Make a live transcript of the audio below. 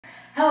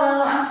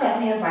Hello, I'm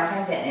Stephanie with My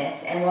Time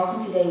Fitness, and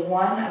welcome to day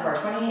 1 of our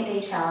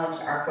 28-day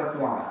challenge, our quick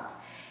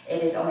warm-up.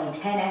 It is only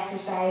 10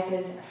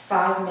 exercises,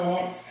 5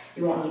 minutes.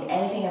 You won't need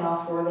anything at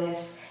all for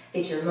this.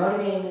 Get your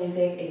motivating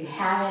music. If you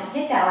haven't,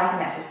 hit that like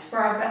and that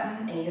subscribe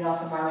button, and you can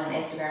also find me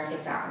on Instagram,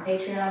 TikTok, and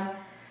Patreon.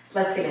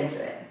 Let's get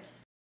into it.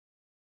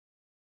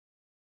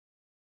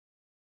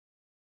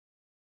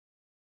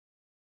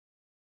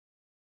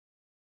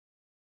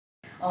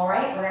 All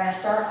right, we're going to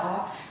start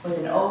off with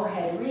an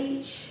overhead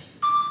reach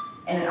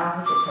and an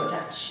opposite toe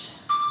touch.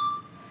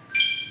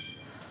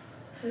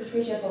 So just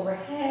reach up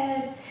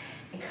overhead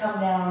and come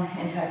down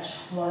and touch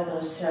one of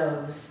those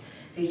toes.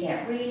 If you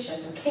can't reach,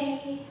 that's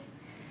okay.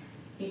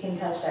 You can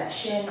touch that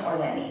shin or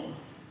that knee.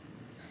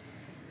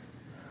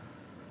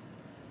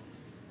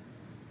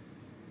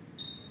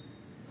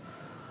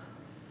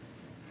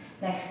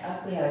 Next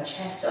up, we have a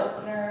chest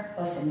opener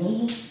plus a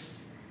knee.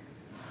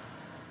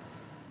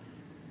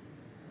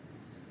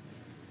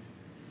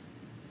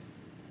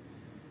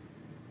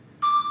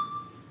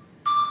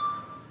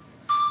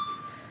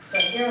 So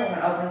right here, we're going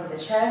to open up the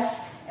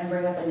chest and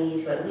bring up a knee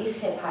to at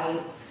least hip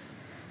height.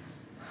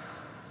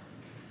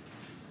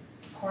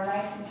 Core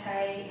nice and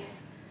tight.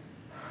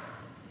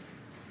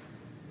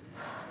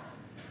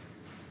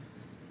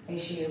 Make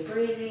sure you're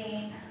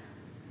breathing.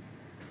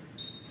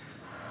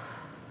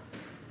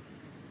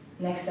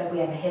 Next up, we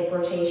have a hip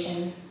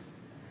rotation.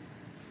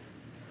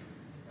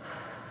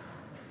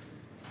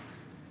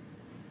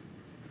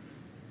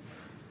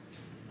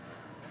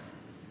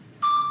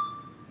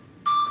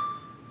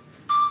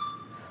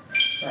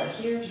 Right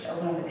here, just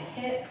open up at the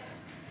hip,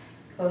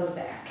 close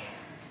the back.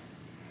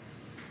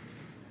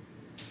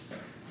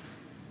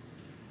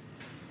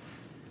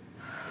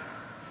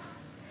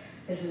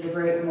 This is a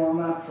great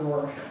warm-up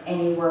for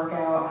any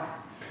workout,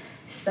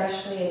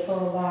 especially a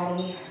total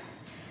body.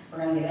 We're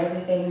going to get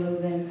everything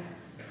moving.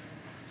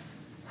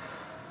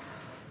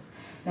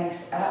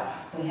 Next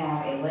up, we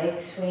have a leg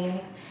swing.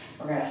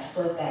 We're going to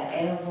split that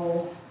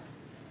interval.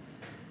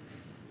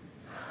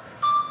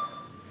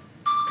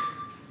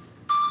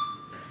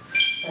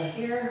 Right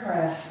here, we're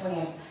going to swing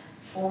it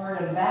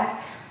forward and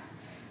back.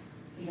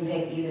 You can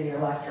pick either your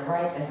left or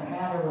right, doesn't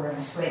matter. We're going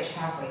to switch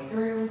halfway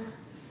through.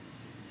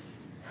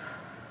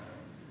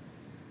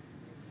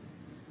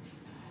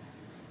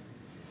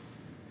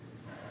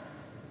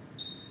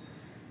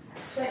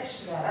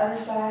 Switch to that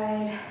other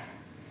side.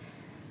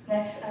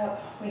 Next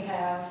up, we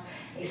have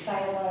a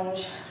side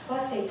lunge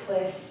plus a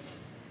twist.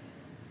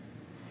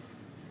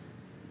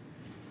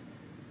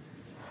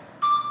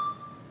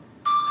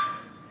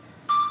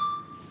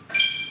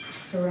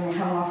 So we're going to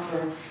come off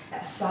for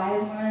that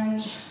side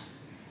lunge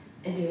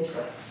and do a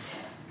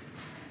twist.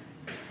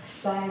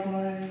 Side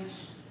lunge,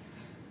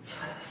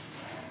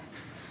 twist.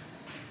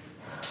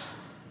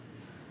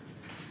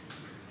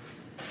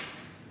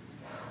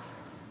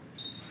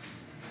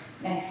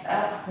 Next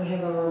up, we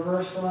have a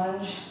reverse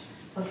lunge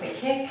plus a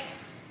kick.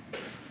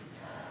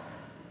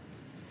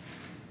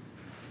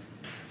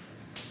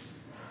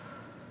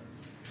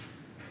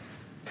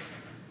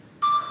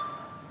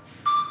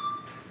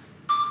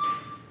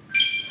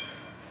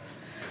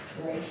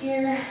 So right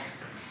here,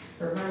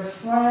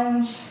 reverse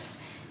lunge,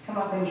 come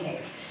up and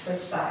kick. Switch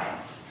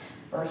sides.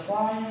 Reverse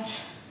lunge,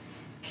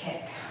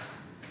 kick.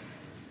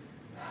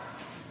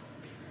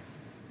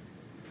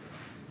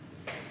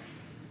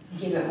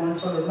 Keep it one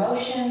foot in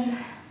motion.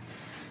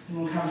 You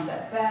can come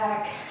step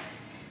back,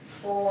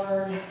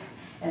 forward,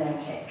 and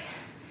then kick.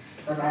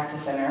 Or back to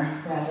center,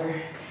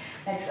 rather.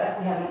 Next up,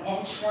 we have an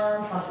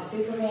inchworm plus a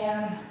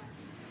Superman.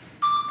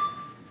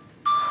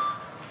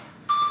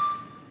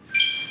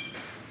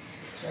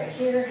 So right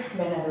here,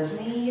 bend at those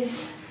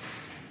knees.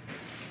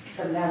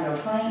 Come down to a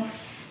plank,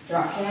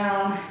 drop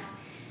down,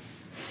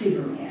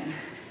 Superman.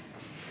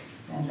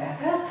 Then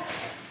back up.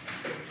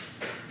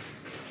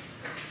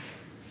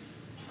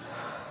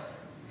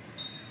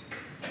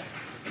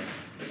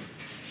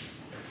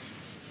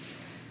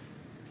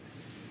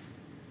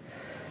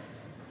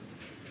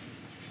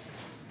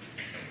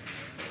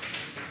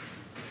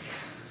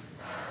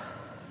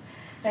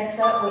 Next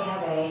up, we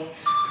have a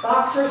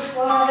boxer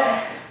squat.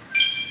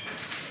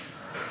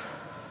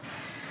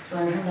 We're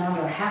going to come down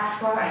to a half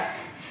squat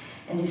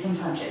and do some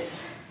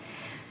punches.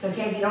 It's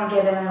okay if you don't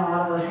get in a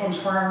lot of those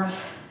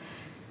inchworms.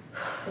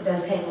 It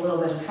does take a little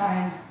bit of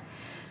time.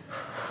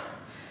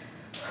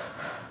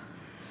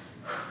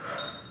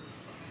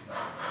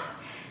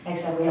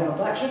 Next up, we have a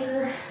butt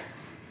kicker.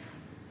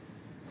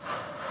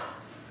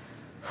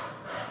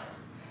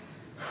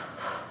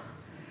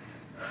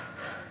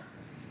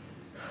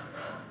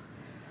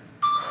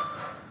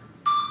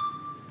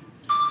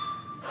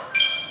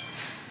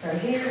 Right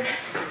here,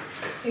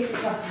 kick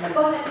yourself in the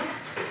butt.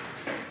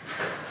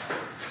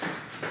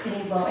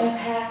 Any low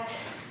impact.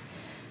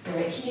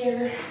 Right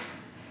here.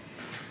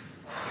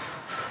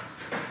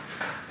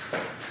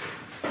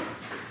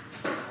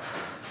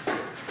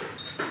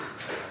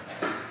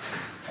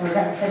 And we're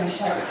going to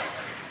finish up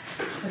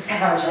with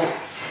power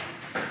jacks.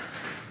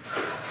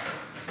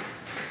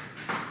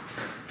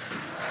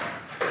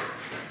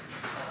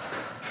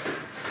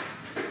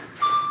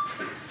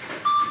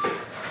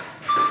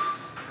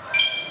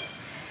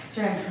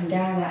 Starting from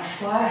down in that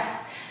squat,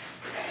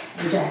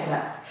 and jack it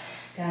up.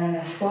 Down in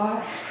a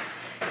squat,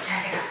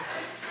 jack it up.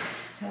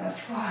 Down in a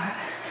squat.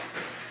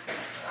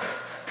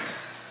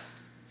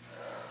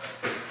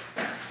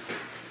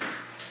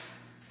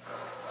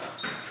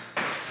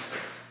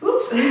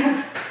 Oops.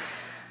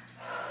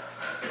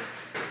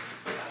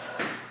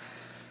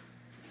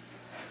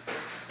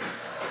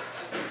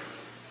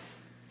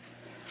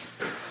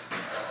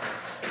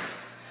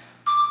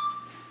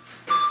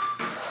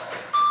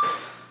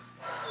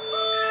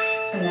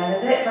 And that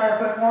is it for our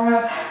quick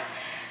warm-up.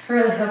 I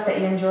really hope that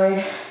you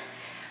enjoyed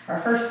our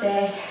first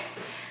day.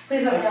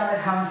 Please let me know in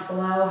the comments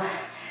below.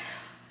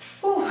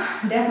 Ooh,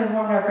 I'm definitely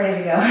warmed up, ready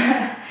to go.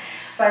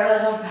 But I really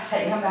hope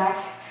that you come back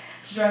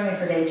to join me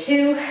for day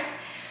 2.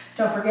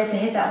 Don't forget to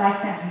hit that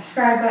like and that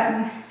subscribe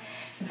button. You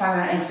can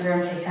find me on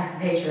Instagram, TikTok,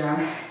 and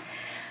Patreon.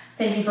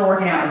 Thank you for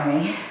working out with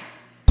me.